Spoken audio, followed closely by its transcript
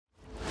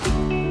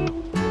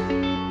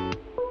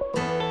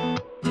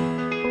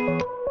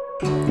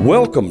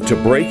Welcome to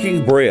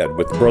Breaking Bread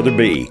with Brother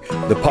B,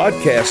 the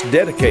podcast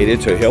dedicated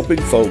to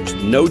helping folks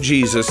know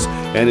Jesus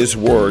and His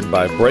Word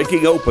by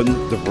breaking open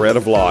the bread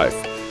of life.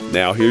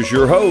 Now here's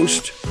your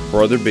host,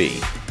 Brother B.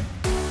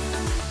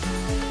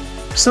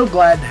 So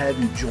glad to have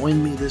you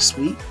join me this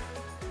week,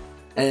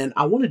 and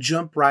I want to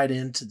jump right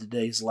into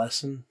today's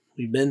lesson.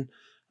 We've been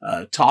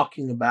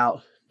talking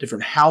about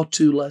different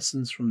how-to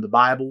lessons from the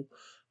Bible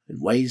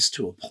and ways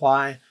to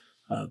apply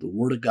the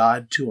Word of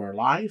God to our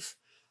life.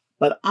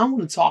 But I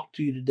want to talk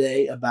to you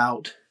today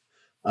about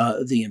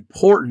the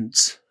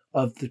importance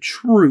of the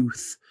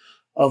truth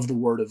of the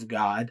Word of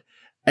God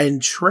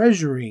and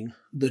treasuring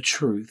the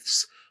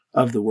truths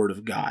of the Word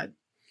of God.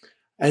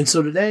 And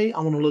so today I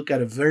want to look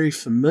at a very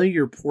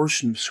familiar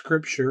portion of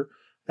Scripture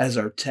as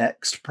our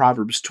text,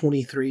 Proverbs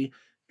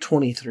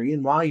 23:23.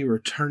 And while you are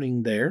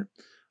turning there,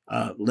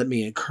 let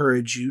me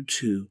encourage you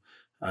to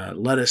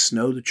let us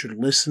know that you're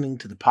listening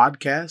to the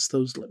podcast.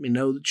 Let me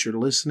know that you're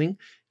listening.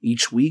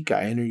 Each week,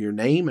 I enter your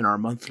name in our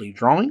monthly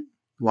drawing.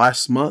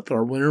 Last month,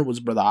 our winner was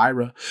Brother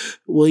Ira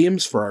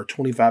Williams for our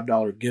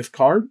 $25 gift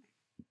card.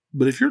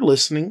 But if you're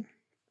listening,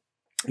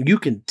 you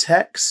can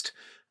text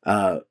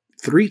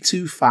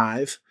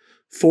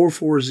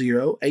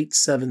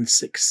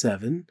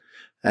 325-440-8767.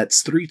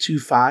 That's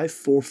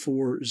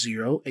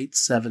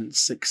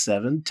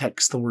 325-440-8767.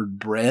 Text the word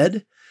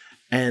bread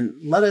and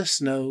let us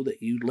know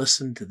that you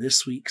listened to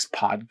this week's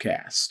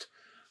podcast.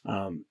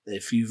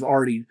 If you've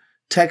already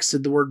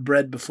texted the word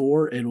bread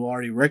before, it will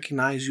already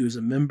recognize you as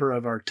a member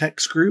of our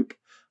text group.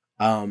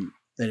 And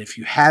if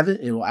you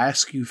haven't, it will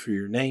ask you for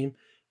your name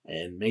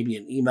and maybe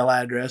an email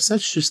address.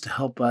 That's just to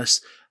help us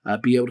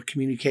be able to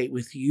communicate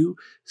with you,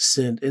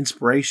 send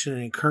inspiration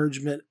and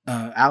encouragement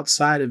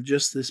outside of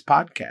just this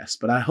podcast.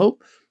 But I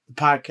hope the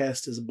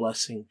podcast is a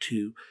blessing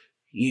to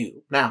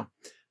you. Now,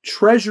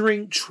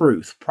 treasuring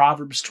truth,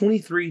 Proverbs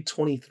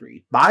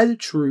 23:23. Buy the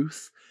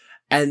truth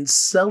and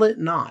sell it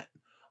not.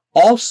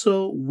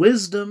 Also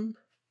wisdom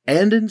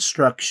and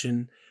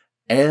instruction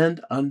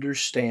and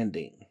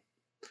understanding.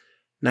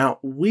 Now,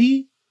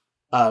 we,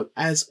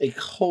 as a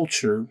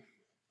culture,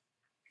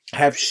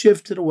 have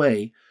shifted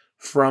away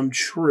from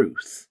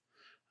truth.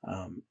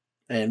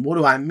 And what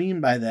do I mean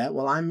by that?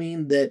 Well, I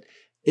mean that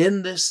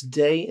in this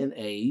day and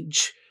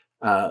age,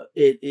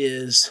 it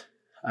is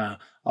a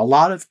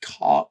lot of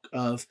talk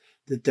of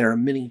that there are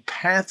many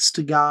paths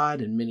to God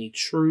and many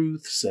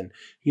truths. And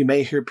you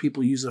may hear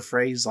people use a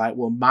phrase like,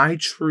 well, my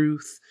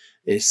truth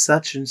is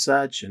such and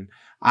such, and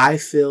I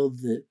feel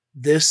that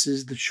this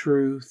is the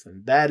truth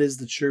and that is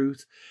the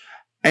truth.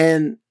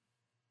 And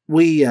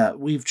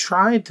we've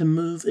tried to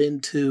move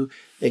into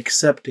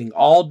accepting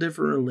all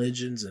different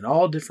religions and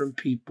all different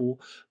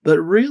people.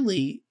 But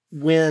really,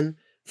 when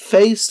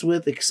faced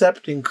with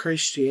accepting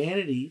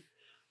Christianity,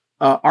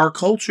 our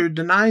culture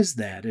denies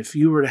that. If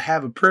you were to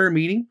have a prayer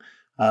meeting,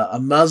 a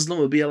Muslim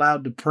would be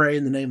allowed to pray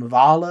in the name of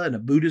Allah, and a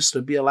Buddhist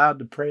would be allowed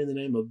to pray in the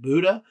name of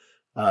Buddha.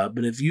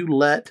 But if you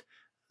let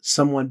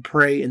someone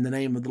pray in the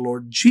name of the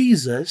Lord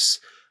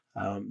Jesus,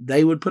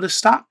 they would put a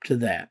stop to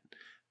that.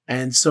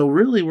 And so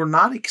really, we're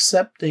not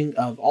accepting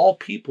of all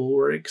people.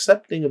 We're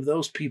accepting of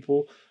those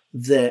people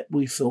that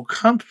we feel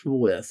comfortable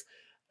with.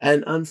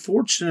 And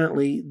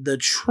unfortunately, the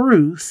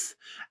truth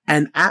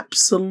and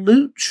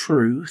absolute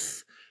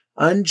truth,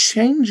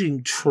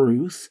 unchanging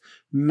truth,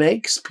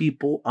 makes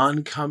people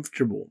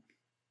uncomfortable.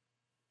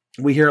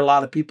 We hear a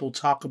lot of people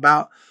talk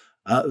about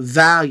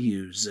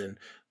values, and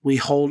we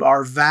hold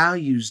our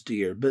values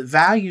dear. But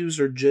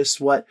values are just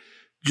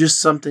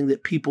something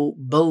that people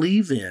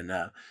believe in.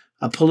 A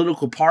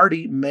political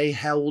party may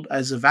hold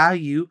as a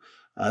value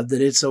that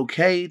it's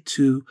okay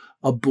to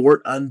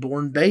abort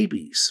unborn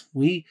babies.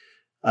 We,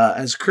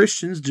 as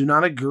Christians, do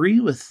not agree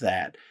with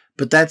that.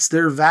 But that's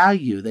their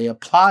value. They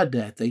applaud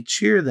that. They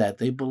cheer that.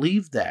 They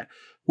believe that.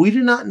 We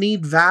do not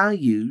need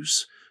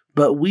values,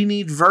 but we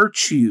need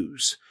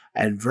virtues.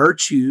 And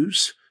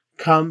virtues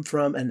come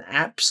from an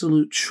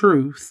absolute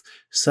truth,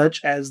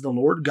 such as the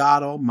Lord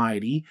God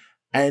Almighty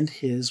and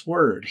His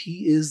Word.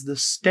 He is the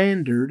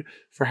standard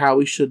for how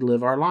we should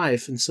live our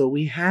life. And so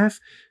we have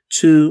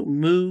to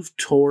move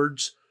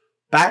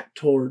back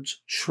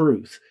towards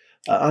truth.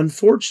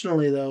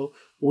 Unfortunately, though,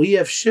 we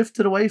have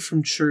shifted away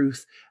from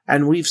truth,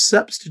 and we've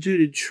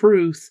substituted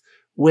truth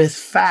with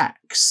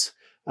facts.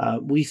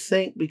 We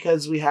think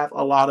because we have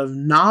a lot of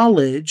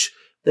knowledge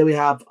that we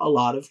have a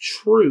lot of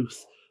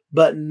truth.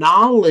 But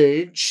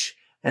knowledge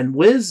and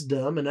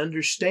wisdom and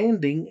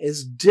understanding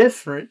is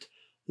different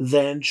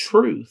than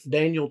truth.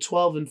 Daniel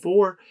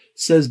 12:4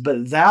 says,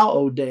 "But thou,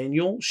 O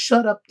Daniel,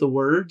 shut up the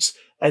words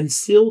and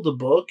seal the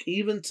book,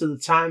 even to the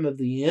time of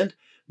the end.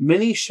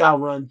 Many shall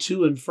run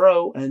to and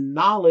fro, and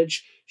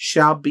knowledge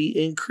shall be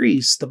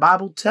increased." The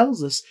Bible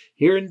tells us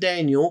here in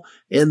Daniel,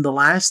 in the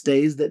last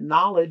days, that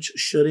knowledge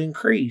should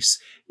increase.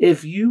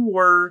 If you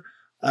were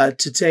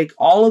to take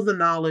all of the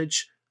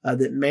knowledge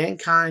that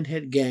mankind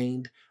had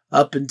gained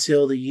up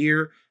until the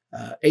year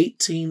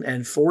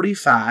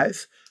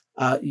 1845,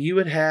 you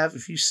would have,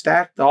 if you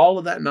stacked all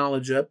of that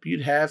knowledge up,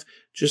 you'd have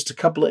just a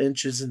couple of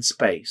inches in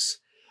space.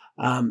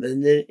 And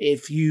then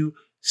if you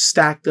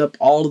stacked up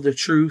all of the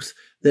truth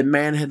that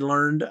man had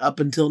learned up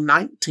until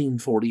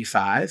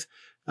 1945,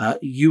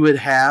 you would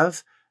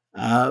have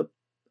about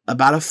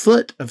a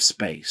foot of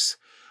space.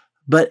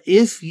 But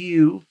if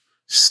you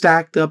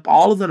stacked up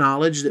all of the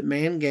knowledge that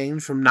man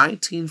gained from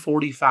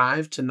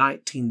 1945 to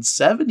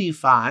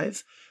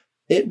 1975,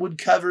 it would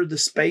cover the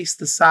space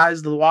the size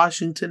of the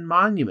Washington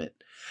Monument.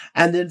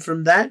 And then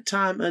from that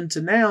time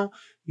unto now,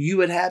 you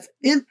would have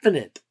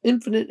infinite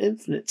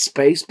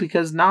space,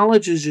 because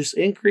knowledge has just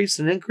increased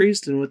and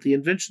increased. And with the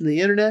invention of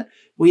the internet,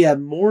 we have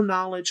more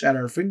knowledge at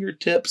our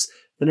fingertips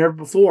than ever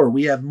before.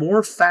 We have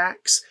more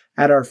facts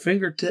at our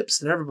fingertips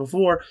than ever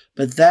before,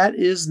 but that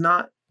is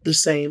not the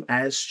same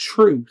as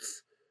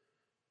truth.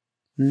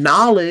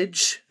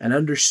 Knowledge and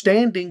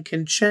understanding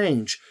can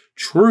change.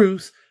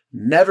 Truth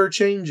never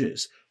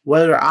changes.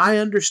 Whether I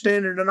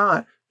understand it or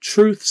not,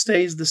 truth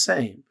stays the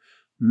same.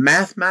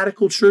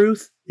 Mathematical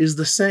truth is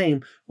the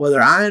same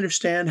whether I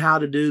understand how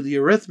to do the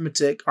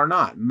arithmetic or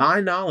not. My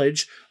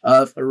knowledge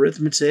of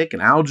arithmetic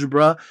and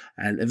algebra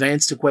and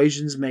advanced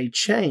equations may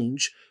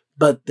change,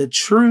 but the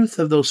truth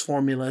of those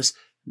formulas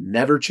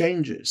never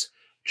changes.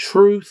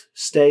 Truth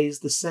stays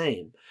the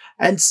same.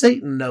 And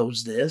Satan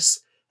knows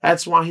this.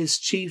 That's why his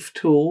chief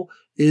tool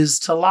is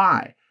to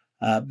lie,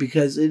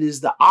 because it is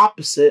the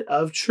opposite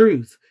of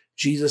truth.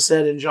 Jesus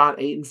said in John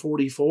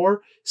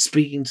 8:44,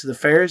 speaking to the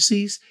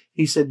Pharisees,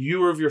 he said,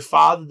 "You are of your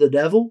father the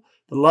devil.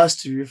 The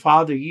lust of your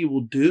father ye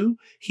will do.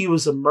 He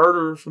was a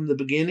murderer from the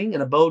beginning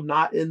and abode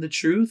not in the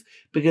truth,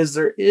 because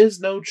there is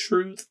no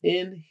truth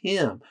in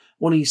him.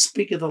 When he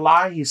speaketh a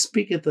lie, he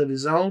speaketh of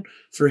his own,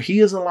 for he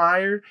is a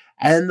liar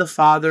and the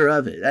father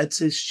of it." That's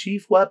his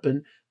chief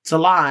weapon, to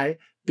lie,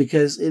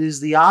 because it is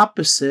the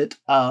opposite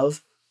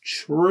of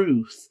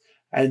truth.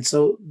 And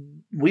so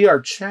we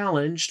are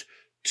challenged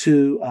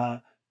to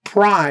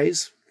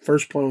prize,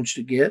 first point I want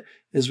you to get,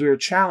 is we are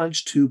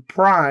challenged to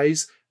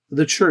prize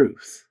the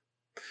truth,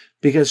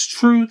 because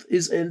truth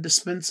is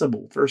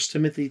indispensable. 1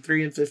 Timothy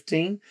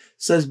 3:15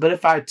 says, "But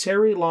if I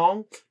tarry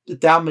long,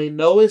 that thou may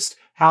knowest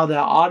how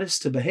thou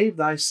oughtest to behave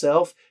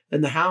thyself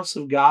in the house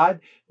of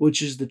God,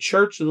 which is the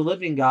church of the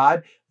living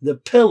God, the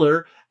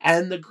pillar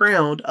and the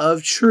ground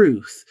of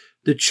truth."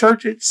 The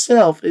church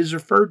itself is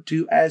referred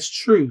to as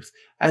truth,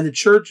 and the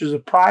church is a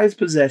prized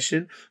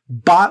possession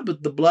bought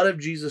with the blood of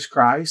Jesus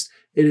Christ.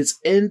 It is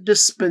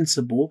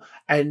indispensable,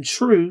 and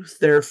truth,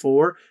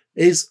 therefore,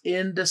 is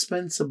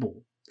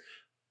indispensable.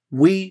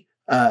 We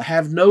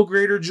have no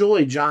greater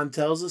joy, John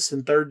tells us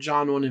in 3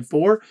 John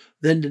 1:4,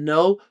 than to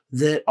know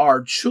that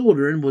our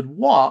children would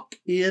walk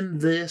in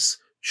this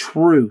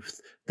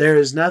truth. There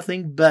is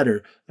nothing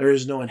better. There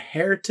is no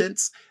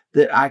inheritance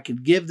that I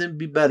could give them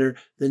be better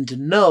than to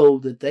know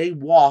that they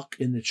walk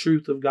in the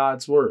truth of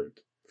God's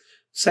word.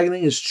 Second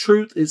thing is,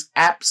 truth is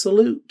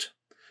absolute.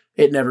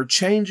 It never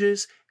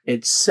changes.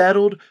 It's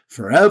settled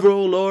forever,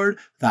 O Lord.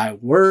 Thy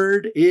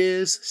word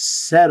is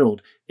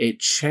settled. It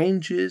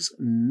changes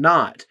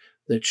not.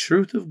 The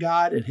truth of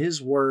God and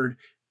his word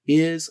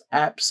is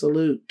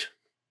absolute.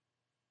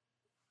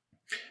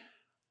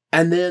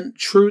 And then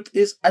truth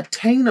is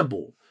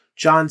attainable.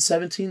 John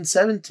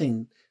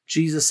 17:17,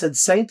 Jesus said,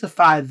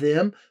 "Sanctify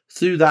them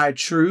through thy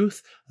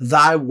truth.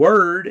 Thy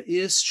word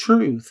is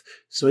truth."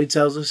 So he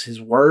tells us his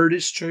word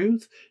is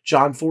truth.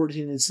 John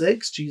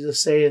 14:6,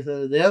 Jesus saith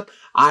unto them,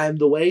 "I am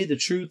the way, the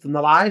truth, and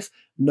the life.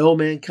 No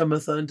man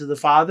cometh unto the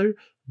Father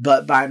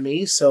but by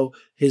me." So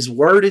his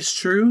word is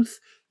truth.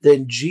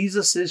 Then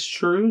Jesus is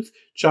truth.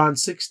 John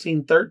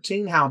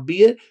 16:13,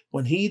 "Howbeit,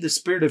 when he, the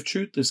Spirit of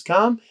truth, is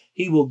come,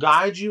 he will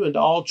guide you into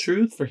all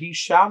truth, for he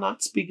shall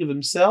not speak of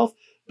himself,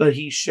 but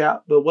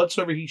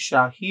whatsoever he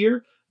shall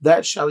hear,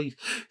 that shall he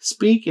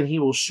speak, and he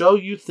will show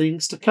you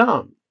things to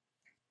come."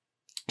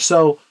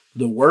 So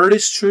the word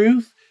is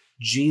truth.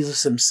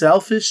 Jesus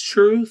himself is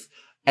truth.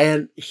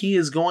 And he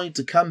is going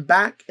to come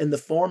back in the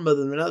form of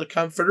another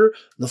comforter,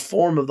 the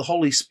form of the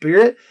Holy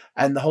Spirit.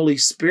 And the Holy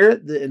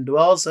Spirit that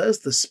indwells us,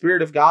 the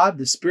Spirit of God,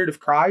 the Spirit of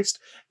Christ,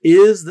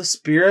 is the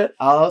Spirit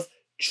of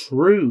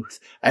truth.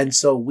 And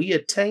so we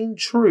attain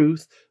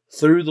truth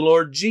through the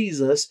Lord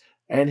Jesus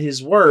and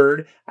his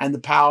word and the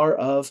power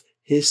of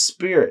his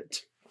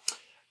Spirit.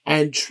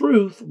 And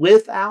truth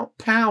without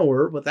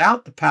power,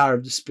 without the power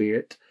of the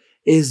Spirit,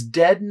 is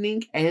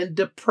deadening and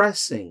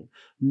depressing.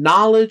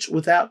 Knowledge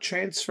without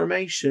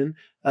transformation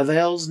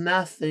avails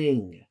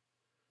nothing.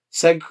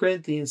 2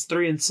 Corinthians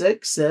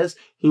 3:6 says,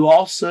 "Who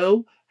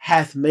also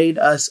hath made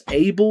us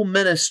able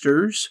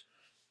ministers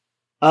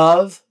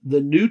of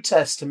the New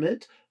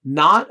Testament,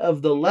 not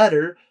of the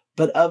letter,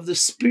 but of the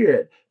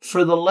Spirit.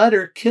 For the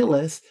letter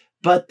killeth,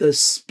 but the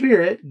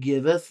Spirit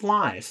giveth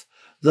life."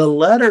 The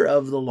letter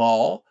of the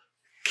law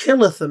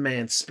killeth a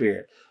man's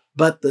spirit,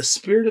 but the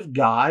Spirit of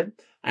God,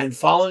 and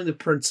following the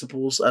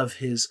principles of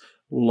his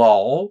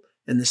law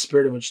and the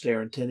spirit in which they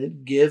are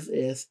intended,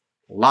 giveth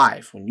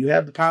life. When you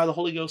have the power of the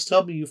Holy Ghost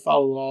helping you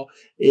follow the law,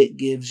 it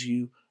gives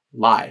you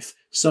life.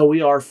 So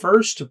we are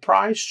first to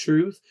prize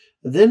truth,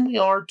 then we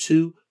are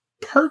to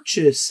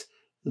purchase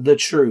the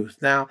truth.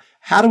 Now,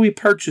 how do we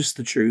purchase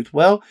the truth?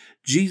 Well,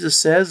 Jesus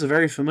says, a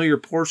very familiar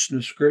portion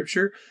of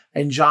Scripture,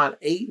 in John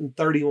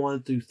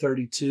 8:31 through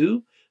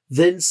 32,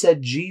 then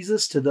said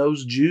Jesus to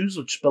those Jews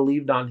which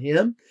believed on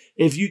him,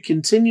 if you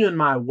continue in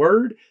my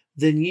word,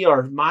 then ye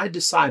are my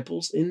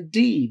disciples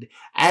indeed,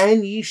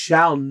 and ye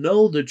shall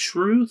know the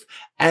truth,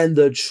 and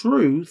the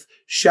truth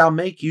shall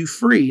make you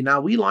free.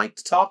 Now, we like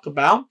to talk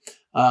about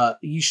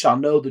ye shall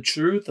know the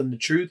truth, and the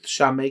truth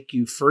shall make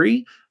you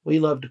free. We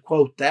love to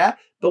quote that,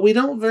 but we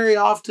don't very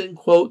often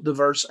quote the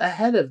verse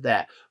ahead of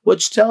that,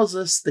 which tells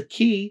us the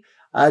key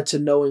to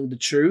knowing the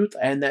truth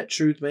and that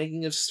truth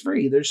making us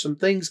free. There's some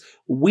things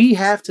we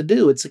have to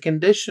do. It's a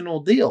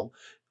conditional deal.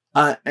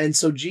 And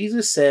so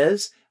Jesus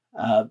says,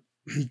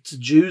 to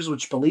Jews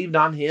which believed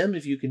on him,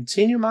 if you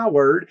continue my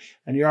word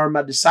and you are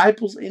my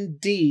disciples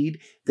indeed,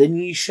 then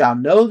ye shall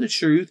know the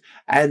truth,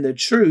 and the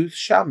truth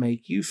shall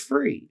make you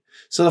free.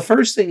 So the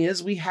first thing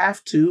is we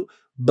have to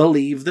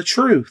believe the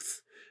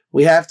truth.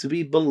 We have to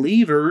be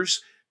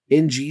believers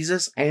in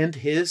Jesus and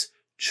his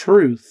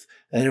truth.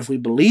 And if we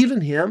believe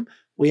in him,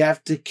 we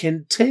have to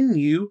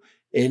continue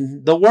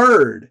in the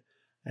word.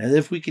 And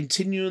if we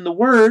continue in the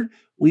word,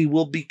 we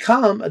will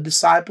become a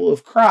disciple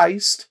of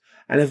Christ.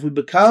 And if we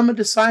become a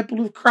disciple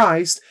of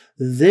Christ,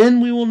 then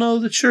we will know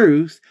the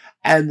truth,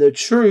 and the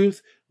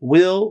truth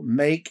will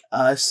make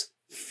us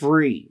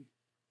free.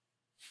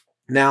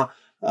 Now,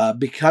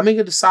 becoming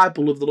a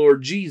disciple of the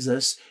Lord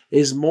Jesus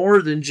is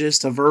more than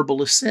just a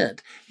verbal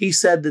assent. He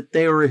said that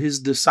they were his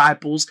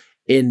disciples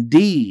in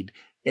deed,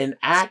 in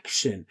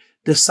action.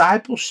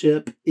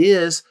 Discipleship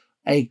is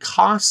a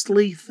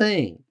costly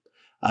thing.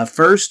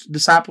 First,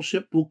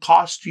 discipleship will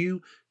cost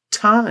you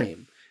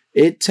time.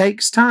 It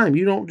takes time.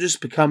 You don't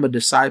just become a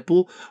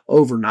disciple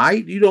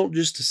overnight. You don't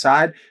just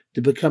decide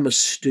to become a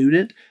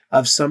student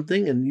of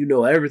something and you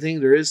know everything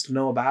there is to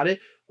know about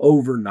it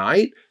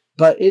overnight,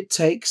 but it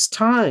takes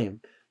time.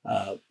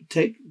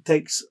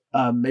 Takes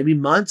maybe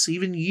months,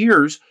 even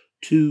years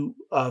to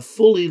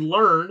fully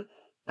learn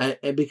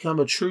and become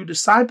a true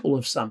disciple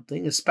of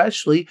something,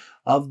 especially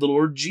of the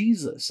Lord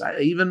Jesus.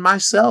 Even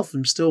myself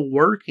am still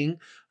working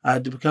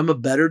to become a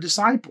better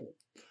disciple.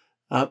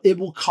 It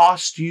will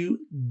cost you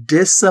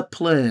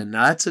discipline.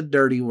 Now, that's a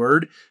dirty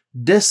word.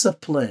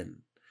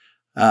 Discipline.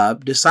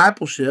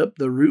 Discipleship,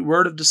 the root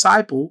word of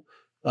disciple,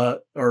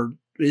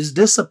 is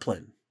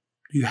discipline.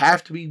 You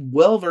have to be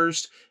well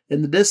versed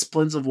in the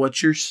disciplines of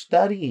what you're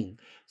studying.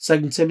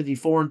 2 Timothy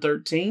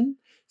 4:13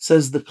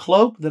 says, the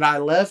cloak that I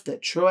left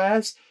at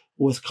Troas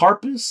with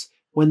Carpus,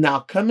 when thou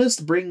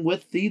comest, bring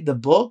with thee the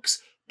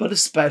books, but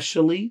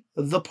especially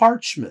the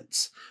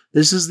parchments.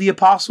 This is the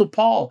Apostle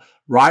Paul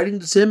writing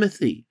to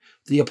Timothy.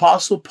 The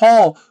Apostle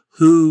Paul,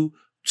 who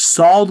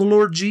saw the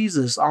Lord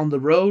Jesus on the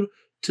road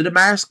to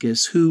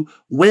Damascus, who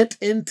went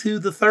into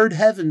the third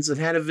heavens and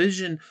had a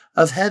vision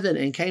of heaven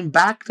and came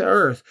back to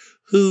earth,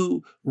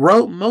 who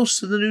wrote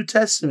most of the New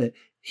Testament.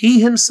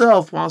 He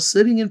himself, while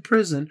sitting in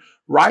prison,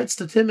 writes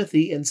to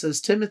Timothy and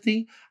says,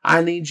 Timothy,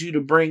 I need you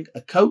to bring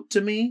a coat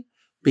to me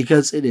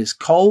because it is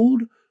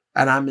cold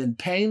and I'm in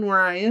pain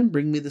where I am.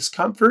 Bring me this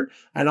comfort,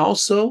 and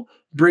also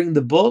bring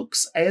the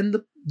books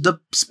and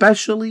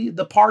especially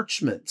the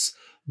parchments.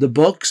 The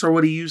books are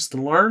what he used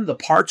to learn. The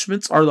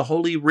parchments are the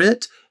Holy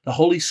Writ, the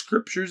Holy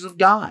Scriptures of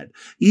God.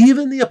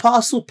 Even the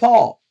Apostle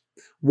Paul,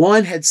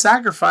 one, had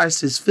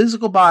sacrificed his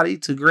physical body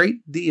to a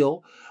great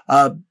deal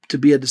to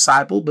be a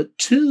disciple, but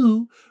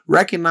two,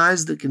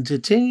 recognized that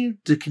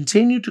to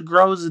continue to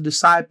grow as a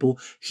disciple,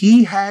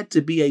 he had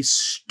to be a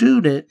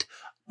student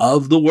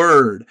of the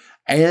Word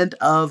and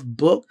of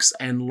books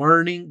and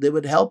learning that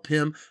would help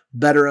him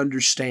better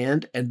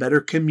understand and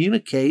better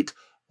communicate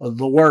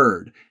the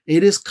Word.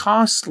 It is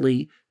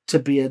costly to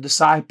be a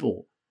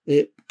disciple.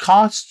 It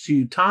costs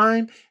you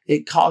time.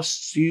 It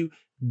costs you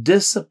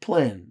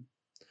discipline.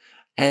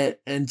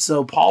 And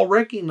so Paul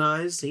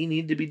recognized he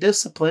needed to be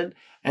disciplined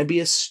and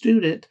be a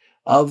student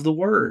of the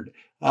Word.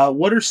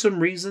 What are some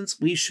reasons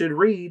we should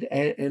read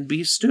and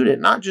be a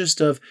student? Not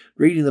just of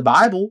reading the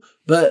Bible,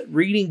 but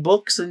reading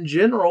books in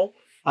general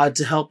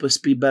to help us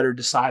be better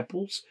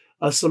disciples.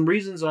 Some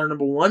reasons are,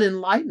 number one,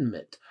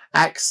 enlightenment.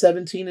 Acts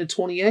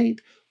 17:28,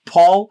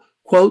 Paul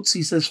quotes,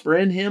 he says, for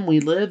in him we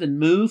live and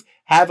move,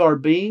 have our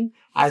being,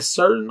 as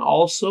certain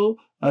also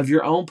of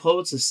your own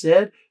poets have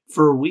said,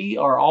 for we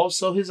are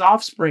also his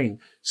offspring.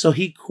 So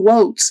he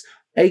quotes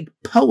a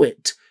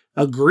poet,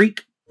 a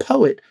Greek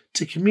poet,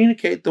 to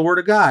communicate the Word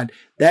of God.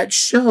 That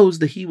shows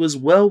that he was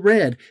well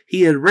read.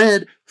 He had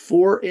read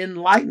for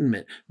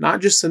enlightenment,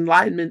 not just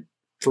enlightenment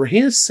for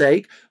his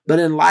sake, but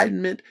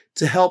enlightenment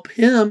to help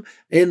him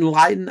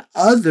enlighten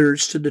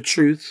others to the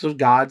truths of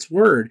God's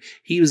Word.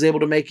 He was able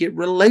to make it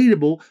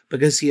relatable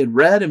because he had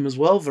read and was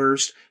well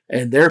versed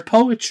in their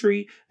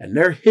poetry and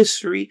their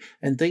history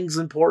and things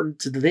important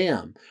to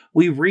them.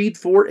 We read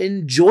for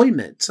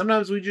enjoyment.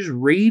 Sometimes we just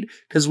read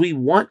because we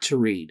want to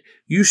read.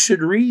 You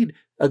should read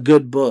a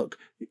good book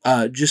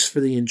just for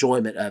the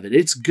enjoyment of it.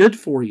 It's good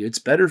for you. It's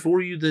better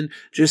for you than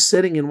just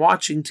sitting and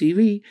watching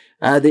TV.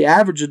 The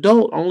average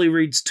adult only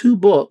reads 2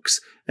 books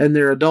in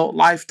their adult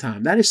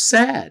lifetime. That is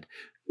sad.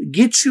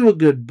 get you a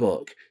good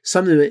book,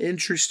 something that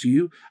interests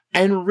you,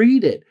 and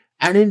read it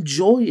and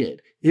enjoy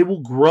it. It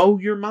will grow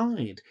your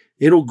mind.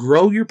 It'll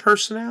grow your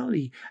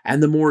personality.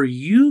 And the more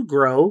you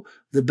grow,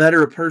 the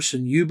better a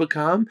person you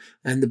become,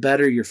 and the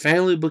better your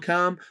family will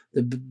become,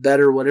 the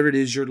better whatever it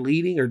is you're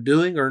leading or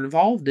doing or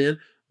involved in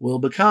will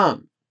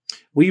become.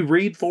 We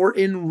read for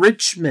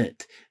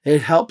enrichment.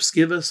 It helps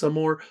give us a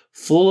more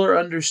fuller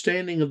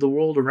understanding of the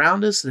world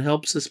around us. It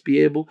helps us be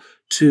able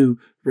to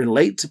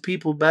relate to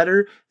people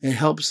better. It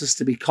helps us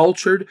to be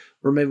cultured,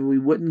 where maybe we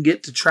wouldn't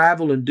get to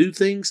travel and do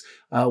things.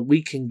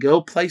 We can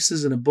go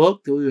places in a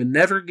book that we would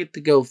never get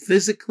to go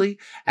physically,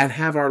 and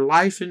have our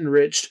life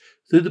enriched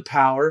through the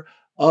power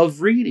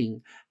of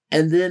reading.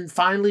 And then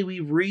finally, we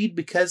read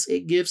because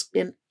it gives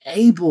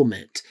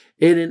enablement.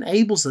 It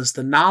enables us.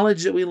 The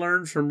knowledge that we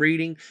learn from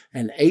reading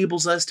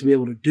enables us to be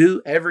able to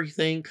do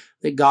everything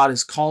that God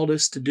has called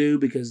us to do,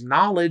 because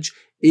knowledge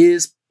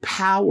is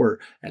power.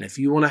 And if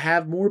you want to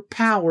have more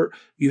power,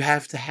 you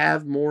have to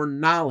have more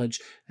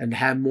knowledge. And to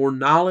have more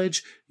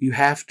knowledge, you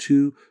have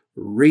to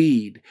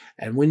read.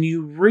 And when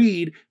you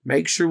read,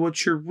 make sure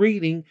what you're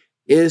reading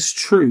is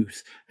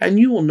truth. And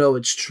you will know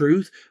it's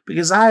truth,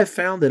 because I have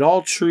found that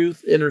all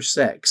truth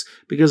intersects.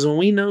 Because when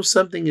we know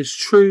something is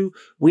true,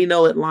 we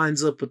know it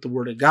lines up with the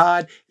Word of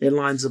God. It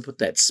lines up with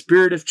that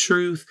spirit of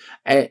truth.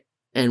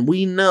 And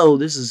we know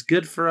this is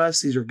good for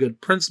us. These are good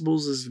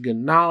principles. This is good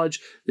knowledge.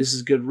 This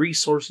is good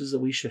resources that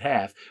we should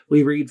have.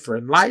 We read for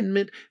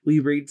enlightenment. We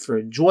read for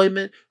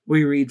enjoyment.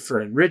 We read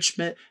for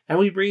enrichment. And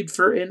we read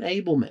for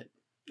enablement.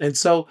 And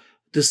so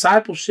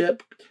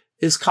discipleship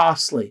is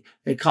costly.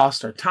 It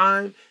costs our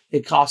time.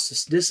 It costs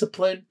us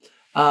discipline.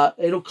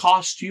 It'll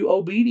cost you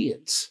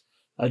obedience.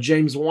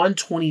 James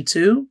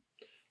 1:22,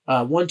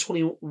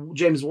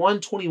 James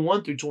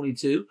 1:21 through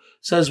 22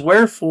 says,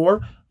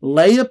 "Wherefore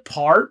lay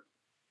apart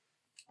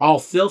all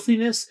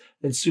filthiness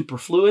and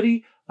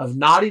superfluity of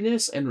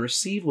naughtiness, and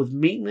receive with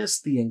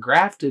meekness the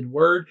engrafted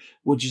word,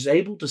 which is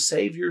able to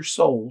save your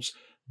souls.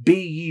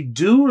 Be ye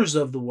doers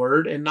of the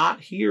word, and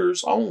not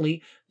hearers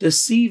only,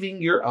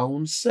 deceiving your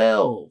own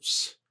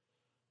selves."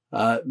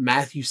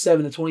 Matthew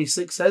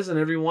 7:26 says, "And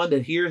every one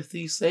that heareth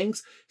these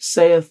things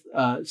saith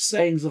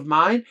sayings of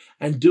mine,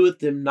 and doeth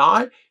them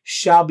not,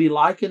 shall be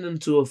likened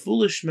unto a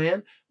foolish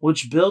man,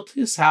 which built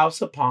his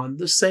house upon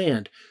the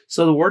sand."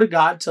 So the Word of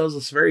God tells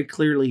us very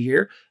clearly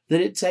here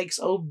that it takes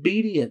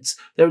obedience.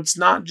 That it's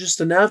not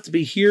just enough to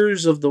be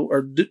hearers of the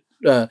word,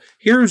 but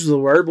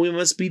we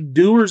must be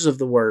doers of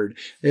the word.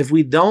 If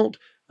we don't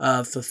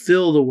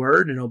fulfill the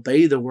word and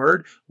obey the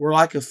word, we're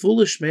like a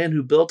foolish man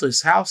who built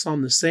his house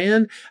on the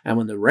sand, and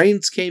when the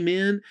rains came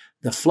in,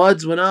 the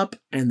floods went up,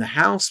 and the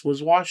house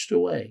was washed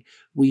away.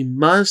 We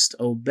must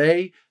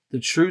obey the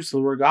truths of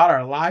the Word of God.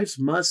 Our lives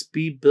must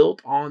be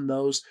built on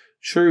those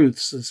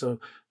truths. And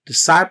so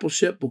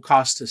discipleship will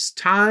cost us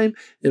time.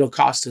 It'll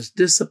cost us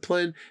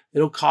discipline.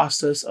 It'll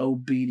cost us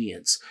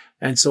obedience.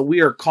 And so we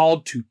are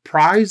called to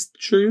prize the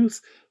truth,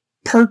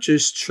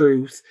 purchase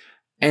truth,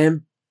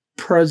 and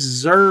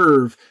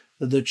preserve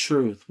the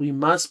truth. We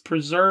must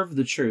preserve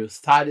the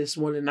truth. Titus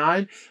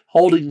 1:9,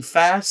 "Holding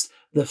fast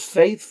the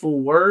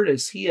faithful word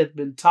as he hath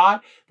been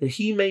taught, that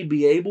he may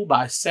be able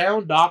by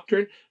sound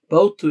doctrine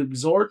both to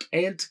exhort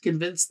and to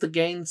convince the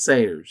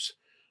gainsayers."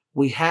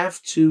 We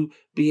have to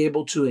be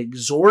able to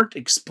exhort,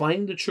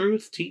 explain the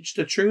truth, teach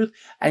the truth,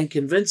 and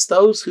convince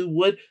those who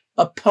would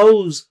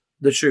oppose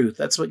the truth.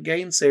 That's what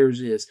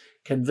gainsayers is.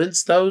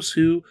 Convince those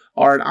who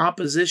are in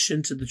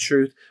opposition to the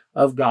truth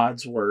of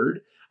God's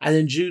word. And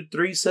then Jude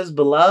 3 says,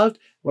 "Beloved,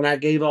 when I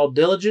gave all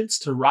diligence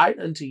to write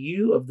unto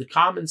you of the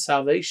common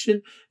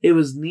salvation, it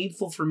was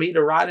needful for me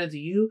to write unto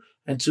you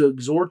and to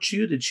exhort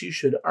you that you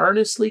should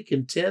earnestly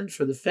contend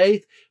for the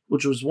faith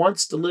which was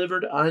once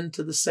delivered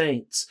unto the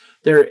saints."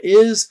 There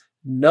is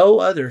no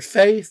other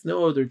faith,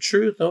 no other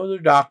truth, no other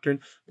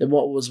doctrine than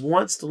what was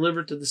once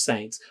delivered to the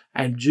saints.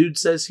 And Jude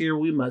says here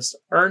we must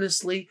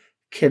earnestly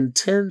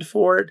contend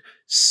for it,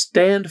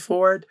 stand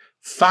for it,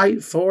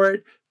 fight for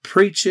it,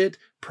 preach it,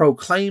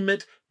 proclaim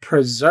it,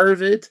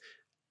 preserve it,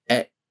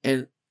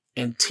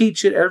 and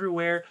teach it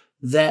everywhere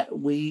that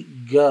we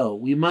go.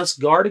 We must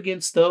guard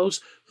against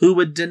those who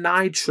would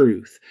deny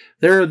truth.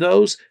 There are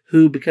those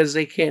who, because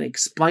they can't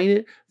explain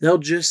it, they'll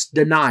just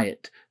deny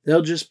it.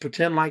 They'll just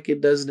pretend like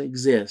it doesn't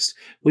exist.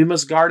 We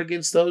must guard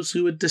against those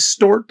who would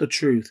distort the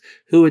truth,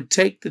 who would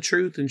take the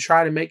truth and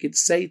try to make it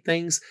say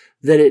things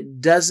that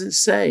it doesn't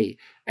say,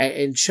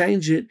 and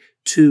change it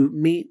to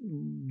meet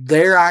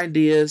their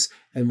ideas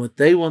and what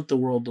they want the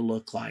world to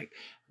look like.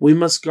 We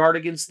must guard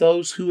against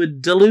those who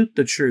would dilute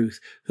the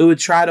truth, who would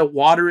try to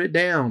water it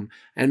down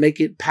and make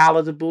it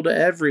palatable to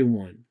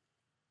everyone.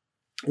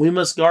 We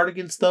must guard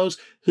against those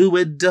who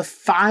would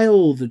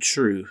defile the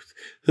truth,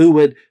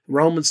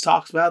 Romans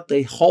talks about,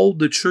 they hold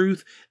the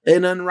truth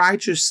in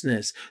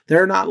unrighteousness.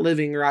 They're not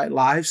living right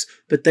lives,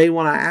 but they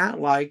want to act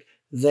like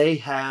they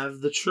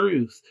have the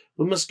truth.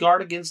 We must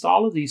guard against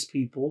all of these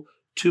people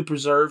to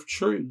preserve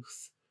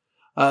truth.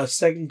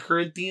 2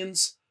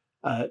 Corinthians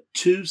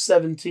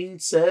 2:17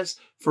 says,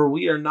 "For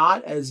we are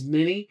not as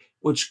many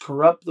which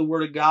corrupt the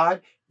word of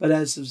God, but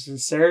as of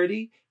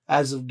sincerity,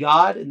 as of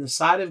God, in the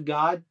sight of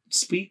God,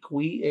 speak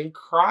we in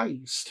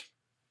Christ.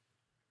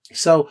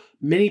 So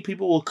many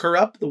people will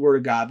corrupt the word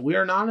of God. We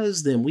are not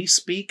as them. We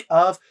speak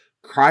of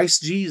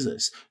Christ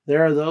Jesus.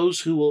 There are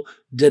those who will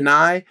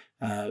deny,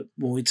 when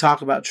we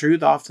talk about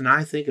truth, often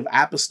I think of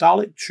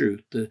apostolic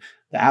truth, the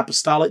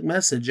apostolic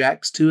message,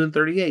 Acts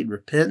 2:38,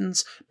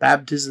 repentance,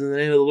 baptism in the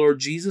name of the Lord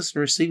Jesus, and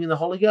receiving the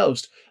Holy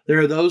Ghost. There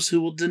are those who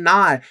will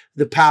deny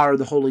the power of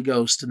the Holy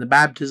Ghost and the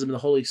baptism of the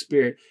Holy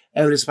Spirit,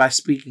 evidenced by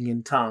speaking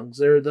in tongues.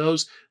 There are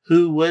those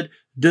who would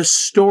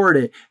distort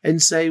it and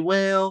say,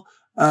 well,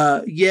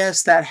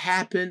 yes, that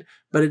happened,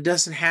 but it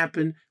doesn't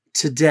happen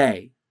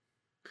today.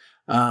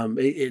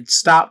 It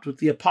stopped with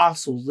the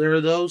apostles. There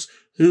are those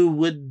who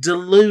would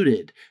dilute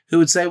it, who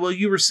would say, well,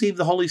 you receive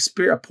the Holy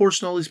Spirit, a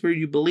portion of the Holy Spirit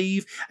you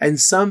believe, and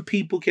some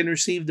people can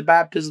receive the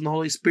baptism of the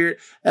Holy Spirit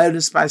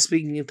evidenced by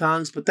speaking in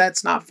tongues, but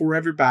that's not for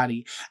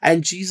everybody.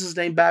 And Jesus'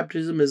 name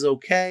baptism is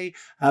okay,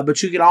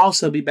 but you can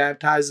also be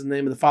baptized in the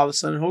name of the Father,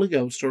 Son, and Holy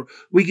Ghost, or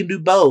we can do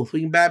both.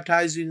 We can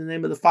baptize you in the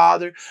name of the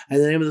Father, and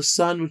the name of the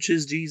Son, which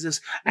is Jesus,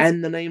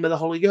 and the name of the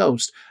Holy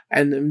Ghost.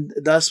 And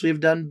thus we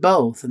have done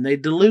both, and they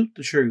dilute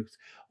the truth,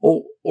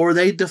 or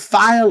they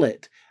defile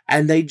it.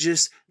 And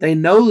they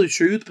know the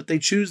truth, but they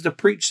choose to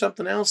preach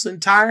something else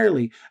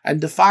entirely and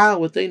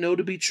defile what they know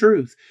to be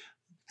truth.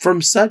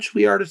 From such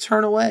we are to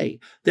turn away.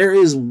 There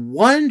is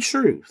one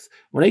truth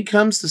when it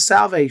comes to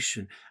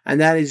salvation, and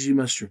that is you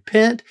must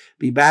repent,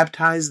 be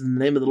baptized in the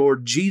name of the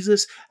Lord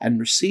Jesus, and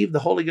receive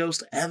the Holy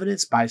Ghost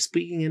evidence by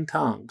speaking in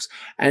tongues.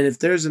 And if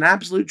there's an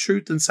absolute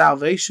truth in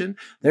salvation,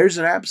 there's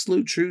an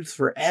absolute truth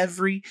for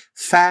every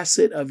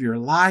facet of your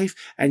life,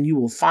 and you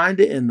will find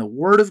it in the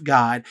Word of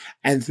God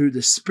and through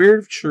the Spirit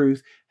of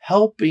truth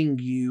helping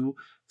you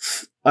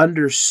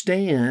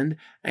understand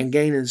and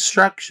gain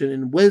instruction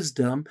and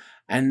wisdom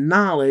and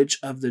knowledge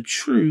of the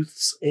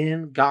truths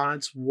in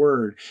God's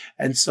Word.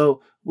 And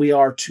so we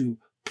are to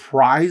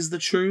prize the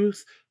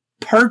truth,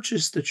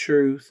 purchase the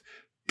truth,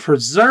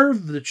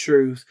 preserve the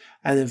truth,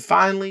 and then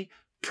finally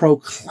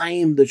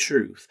proclaim the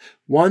truth.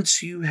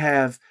 Once you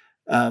have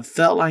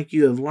felt like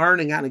you have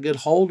learned and gotten a good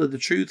hold of the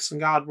truths in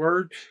God's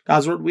Word,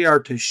 we are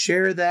to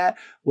share that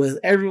with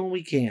everyone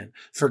we can.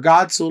 For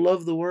God so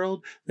loved the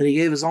world that He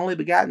gave His only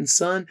begotten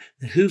Son,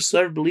 that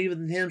whosoever believeth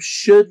in Him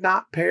should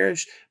not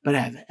perish, but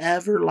have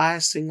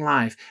everlasting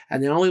life.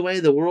 And the only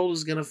way the world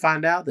is going to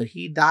find out that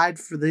He died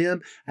for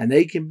them and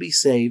they can be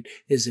saved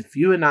is if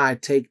you and I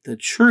take the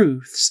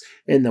truths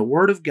in the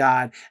Word of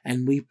God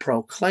and we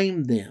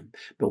proclaim them.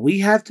 But we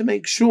have to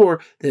make sure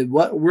that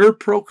what we're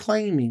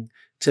proclaiming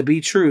to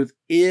be truth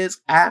is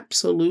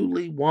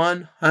absolutely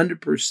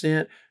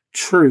 100%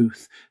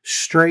 truth,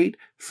 straight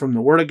from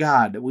the Word of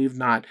God, that we've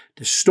not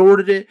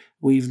distorted it,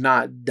 we've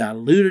not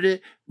diluted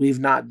it, we've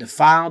not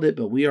defiled it,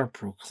 but we are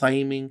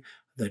proclaiming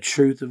the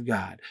truth of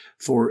God.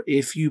 For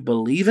if you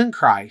believe in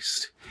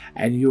Christ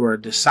and you are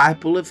a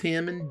disciple of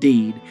Him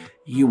indeed,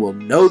 you will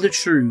know the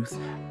truth,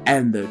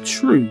 and the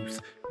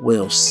truth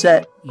will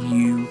set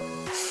you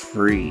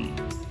free.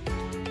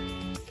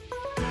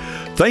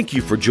 Thank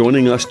you for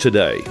joining us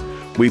today.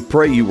 We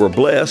pray you were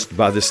blessed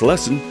by this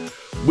lesson.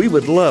 We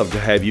would love to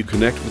have you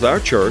connect with our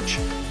church,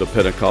 the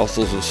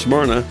Pentecostals of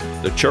Smyrna,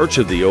 the Church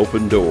of the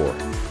Open Door.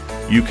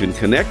 You can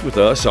connect with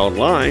us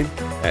online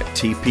at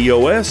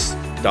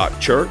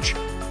tpos.church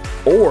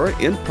or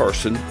in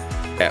person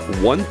at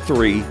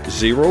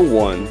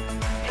 1301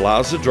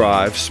 Plaza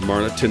Drive,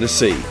 Smyrna,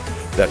 Tennessee.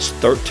 That's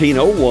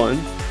 1301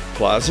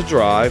 Plaza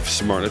Drive,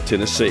 Smyrna,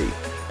 Tennessee.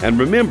 And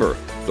remember,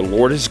 the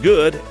Lord is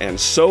good, and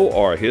so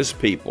are His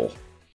people.